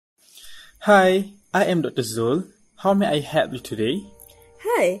Hi, I am Dr. Zul. How may I help you today?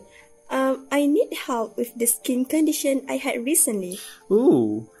 Hi, I need help with the skin condition I had recently.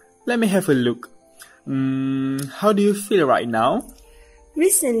 Ooh, let me have a look. How do you feel right now?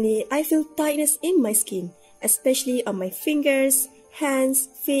 Recently, I feel tightness in my skin, especially on my fingers, hands,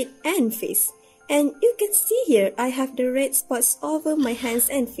 feet, and face. And you can see here I have the red spots over my hands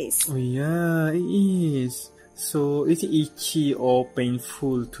and face. Oh yeah, it is. So, is it itchy or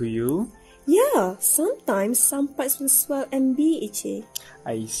painful to you? Yeah, sometimes some parts will swell and be itchy.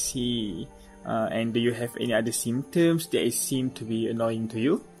 I see. And do you have any other symptoms that seem to be annoying to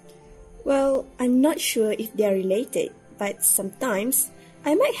you? Well, I'm not sure if they are related, but sometimes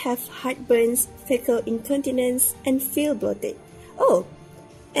I might have heartburns, fecal incontinence, and feel bloated. Oh,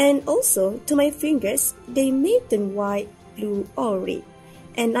 and also to my fingers, they may turn white, blue, or red,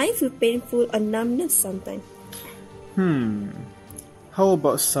 and I feel painful or numbness sometimes. How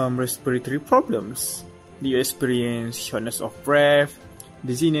about some respiratory problems? Do you experience shortness of breath,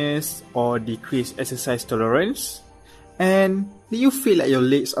 dizziness, or decreased exercise tolerance? And do you feel like your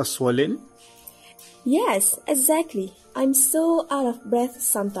legs are swollen? Yes, exactly. I'm so out of breath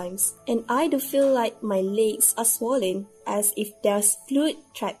sometimes, and I do feel like my legs are swollen as if there's fluid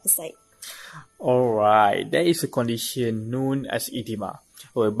trapped inside. Alright, there is a condition known as edema,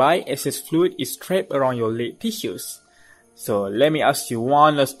 whereby excess fluid is trapped around your leg tissues. So let me ask you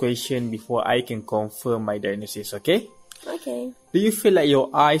one last question before I can confirm my diagnosis, okay? Okay. Do you feel like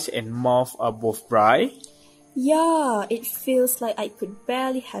your eyes and mouth are both dry? Yeah, it feels like I could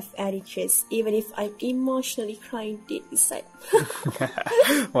barely have any tears, even if I'm emotionally crying deep inside.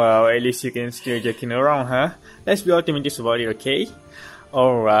 Well, at least you can still joking around, huh? Let's be optimistic about it, okay?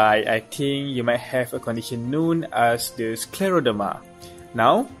 Alright, I think you might have a condition known as the Scleroderma.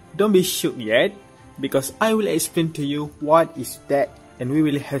 Now, don't be shook yet, because I will explain to you what is that, and we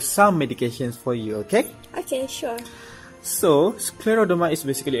will have some medications for you, okay? Okay, sure. So, Scleroderma is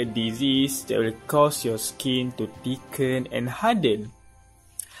basically a disease that will cause your skin to thicken and harden,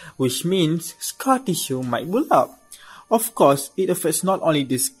 which means scar tissue might build up. Of course, it affects not only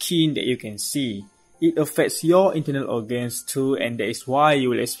the skin that you can see, it affects your internal organs too, and that is why you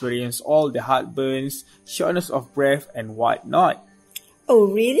will experience all the heartburns, shortness of breath, and whatnot. Oh,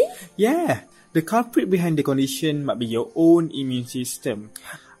 really? Yeah, the culprit behind the condition might be your own immune system,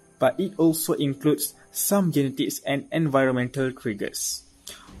 but it also includes some genetics and environmental triggers.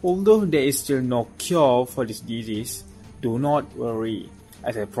 Although there is still no cure for this disease, do not worry.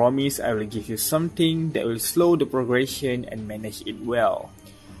 As I promise, I will give you something that will slow the progression and manage it well.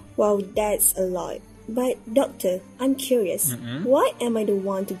 Wow, that's a lot. But doctor, I'm curious. Why am I the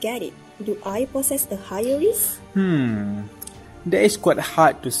one to get it? Do I possess a higher risk? That is quite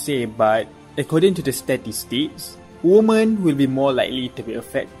hard to say, but according to the statistics, women will be more likely to be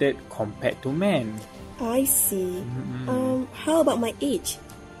affected compared to men. I see. How about my age?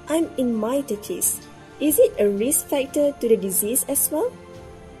 I'm in my 30s. Is it a risk factor to the disease as well?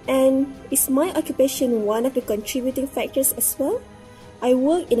 And is my occupation one of the contributing factors as well? I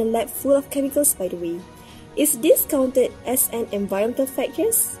work in a lab full of chemicals, by the way. Is this counted as an environmental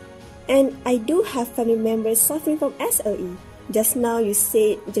factors? And I do have family members suffering from SLE. Just now you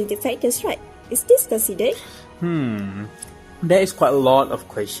said genetic factors, right? Is this considered? There is quite a lot of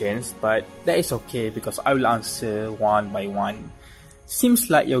questions, but that is okay because I will answer one by one. Seems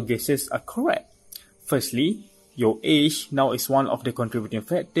like your guesses are correct. Firstly, your age now is one of the contributing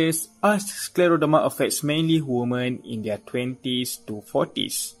factors as Scleroderma affects mainly women in their 20s to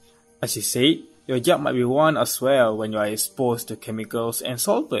 40s. As you said, your job might be one as well when you are exposed to chemicals and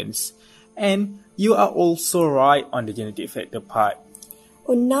solvents. And you are also right on the genetic factor part.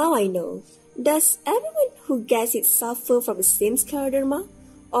 Oh, now I know. Does everyone who gets it suffer from the same scleroderma?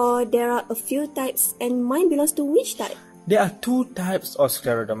 Or there are a few types and mine belongs to which type? There are two types of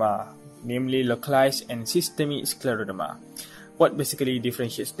scleroderma, namely localized and systemic scleroderma. What basically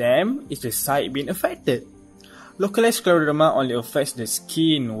differentiates them is the site being affected. Localized scleroderma only affects the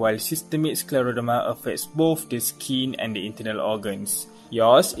skin, while systemic scleroderma affects both the skin and the internal organs.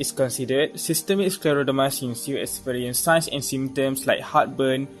 Yours is considered systemic scleroderma since you experience signs and symptoms like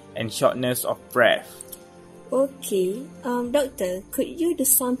heartburn and shortness of breath. Okay, doctor, could you do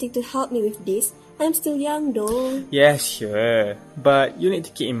something to help me with this? I'm still young though. Yes, sure. But you need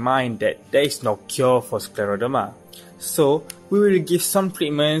to keep in mind that there is no cure for scleroderma. So, we will give some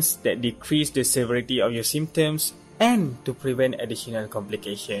treatments that decrease the severity of your symptoms and to prevent additional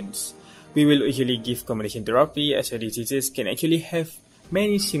complications. We will usually give combination therapy as your diseases can actually have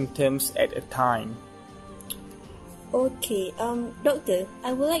many symptoms at a time. Okay, doctor,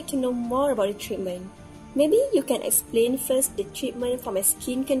 I would like to know more about the treatment. Maybe you can explain first the treatment for my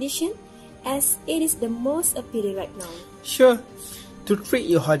skin condition as it is the most appealing right now. Sure. To treat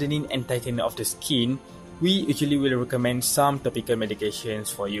your hardening and tightening of the skin, we usually will recommend some topical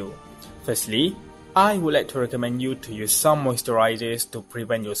medications for you. Firstly, I would like to recommend you to use some moisturizers to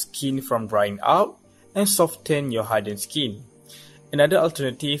prevent your skin from drying out and soften your hardened skin. Another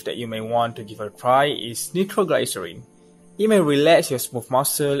alternative that you may want to give a try is nitroglycerin. It may relax your smooth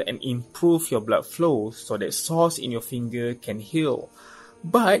muscle and improve your blood flow so that sores in your finger can heal.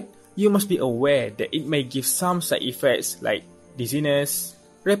 But you must be aware that it may give some side effects like dizziness,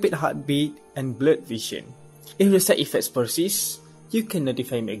 rapid heartbeat, and blurred vision. If the side effects persist, you can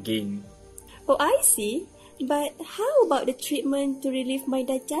notify me again. Oh, I see. But how about the treatment to relieve my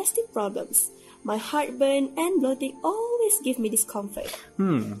digestive problems? My heartburn and bloating always give me discomfort.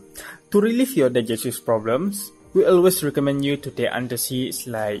 To relieve your digestive problems, we always recommend you to take antacids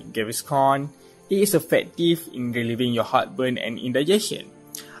like Gaviscon. It is effective in relieving your heartburn and indigestion.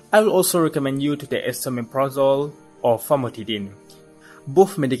 I will also recommend you to take esomeprazole or famotidine.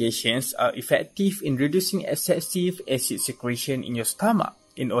 Both medications are effective in reducing excessive acid secretion in your stomach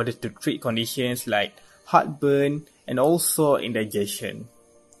in order to treat conditions like heartburn and also indigestion.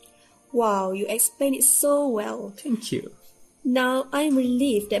 Wow, you explained it so well. Thank you. Now I am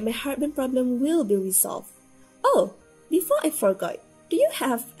relieved that my heartburn problem will be resolved. Oh, before I forgot, do you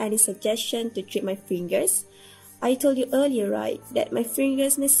have any suggestion to treat my fingers? I told you earlier, right, that my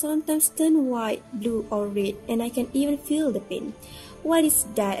fingers may sometimes turn white, blue or red and I can even feel the pain. What is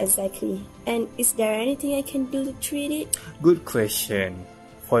that exactly? And is there anything I can do to treat it? Good question.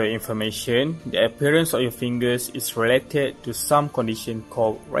 For your information, the appearance of your fingers is related to some condition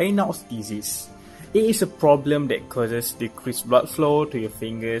called Raynaud's disease. It is a problem that causes decreased blood flow to your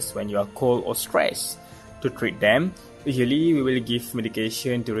fingers when you are cold or stressed. To treat them, usually we will give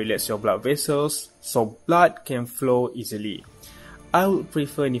medication to relax your blood vessels so blood can flow easily. I would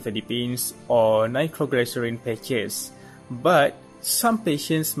prefer nifedipines or nitroglycerin patches, but some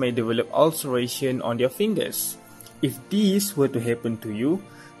patients may develop ulceration on their fingers. If this were to happen to you,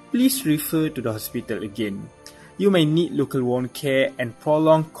 please refer to the hospital again. You may need local wound care and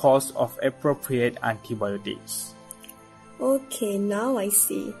prolonged course of appropriate antibiotics. Okay, now I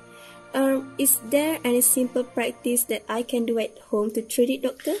see. Is there any simple practice that I can do at home to treat it,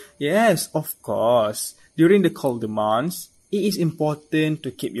 doctor? Yes, of course. During the colder months, it is important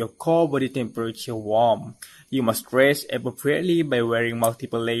to keep your core body temperature warm. You must dress appropriately by wearing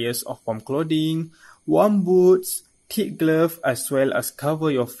multiple layers of warm clothing, warm boots, thick gloves, as well as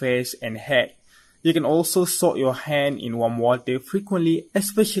cover your face and head. You can also soak your hand in warm water frequently,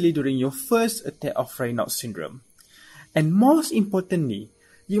 especially during your first attack of Raynaud syndrome. And most importantly,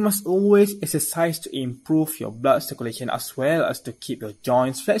 you must always exercise to improve your blood circulation as well as to keep your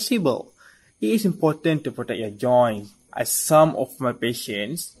joints flexible. It is important to protect your joints, as some of my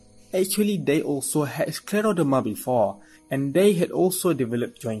patients, actually they also had Scleroderma before, and they had also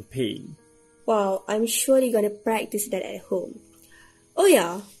developed joint pain. Wow, I'm surely gonna practice that at home. Oh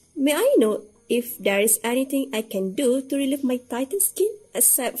yeah, may I know if there is anything I can do to relieve my tightened skin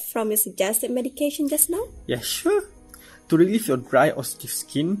aside from your suggested medication just now? Yeah, sure. To relieve your dry or stiff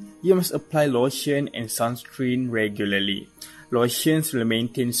skin, you must apply lotion and sunscreen regularly. Lotions will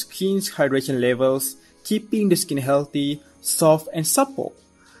maintain skin's hydration levels, keeping the skin healthy, soft and supple.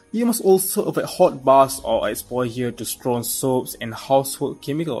 You must also avoid hot baths or exposure to strong soaps and household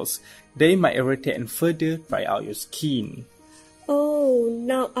chemicals. They might irritate and further dry out your skin. Oh,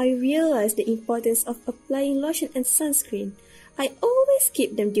 now I realize the importance of applying lotion and sunscreen. I always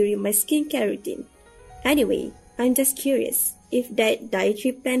keep them during my skincare routine. Anyway, I'm just curious if that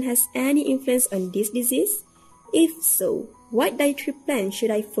dietary plan has any influence on this disease. If so, what dietary plan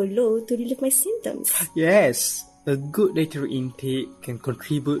should I follow to relieve my symptoms? Yes, a good dietary intake can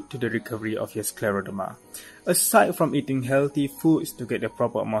contribute to the recovery of your scleroderma. Aside from eating healthy foods to get the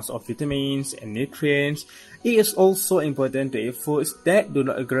proper amounts of vitamins and nutrients, it is also important to eat foods that do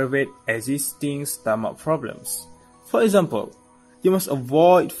not aggravate existing stomach problems. For example, you must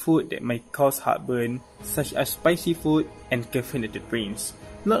avoid food that may cause heartburn, such as spicy food and caffeinated drinks.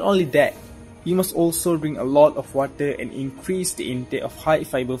 Not only that, you must also drink a lot of water and increase the intake of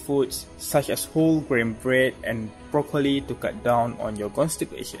high-fiber foods, such as whole grain bread and broccoli to cut down on your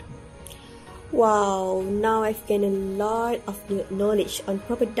constipation. Wow, now I've gained a lot of new knowledge on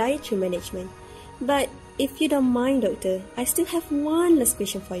proper dietary management. But if you don't mind, doctor, I still have one last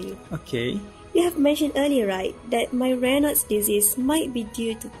question for you. Okay. You have mentioned earlier, right, that my Raynaud's disease might be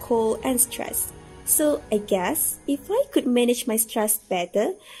due to cold and stress. So I guess if I could manage my stress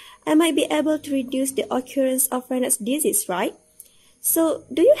better, I might be able to reduce the occurrence of Raynaud's disease, right? So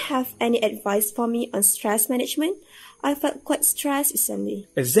do you have any advice for me on stress management? I felt quite stressed recently.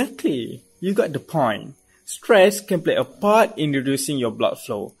 Exactly. you got the point. Stress can play a part in reducing your blood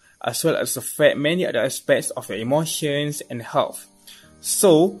flow, as well as affect many other aspects of your emotions and health.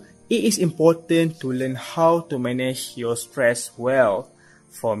 So, it is important to learn how to manage your stress well.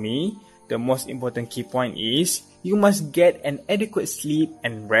 For me, the most important key point is you must get an adequate sleep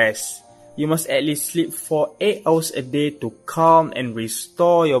and rest. You must at least sleep for 8 hours a day to calm and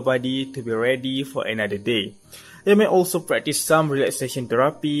restore your body to be ready for another day. You may also practice some relaxation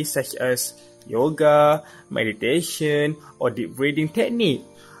therapy such as yoga, meditation, or deep breathing technique.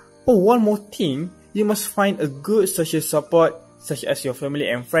 Oh, one more thing, you must find a good social support such as your family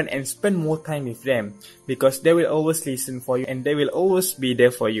and friends and spend more time with them because they will always listen for you and they will always be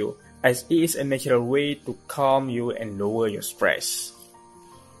there for you, as it is a natural way to calm you and lower your stress.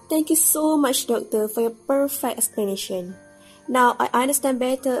 Thank you so much, doctor, for your perfect explanation. Now I understand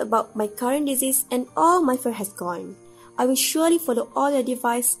better about my current disease and all my fear has gone. I will surely follow all your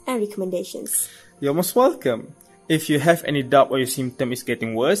advice and recommendations. You're most welcome. If you have any doubt or your symptom is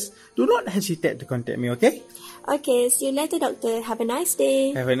getting worse, do not hesitate to contact me, okay? Okay, see you later, doctor. Have a nice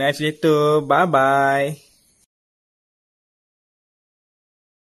day. Have a nice day too. Bye-bye.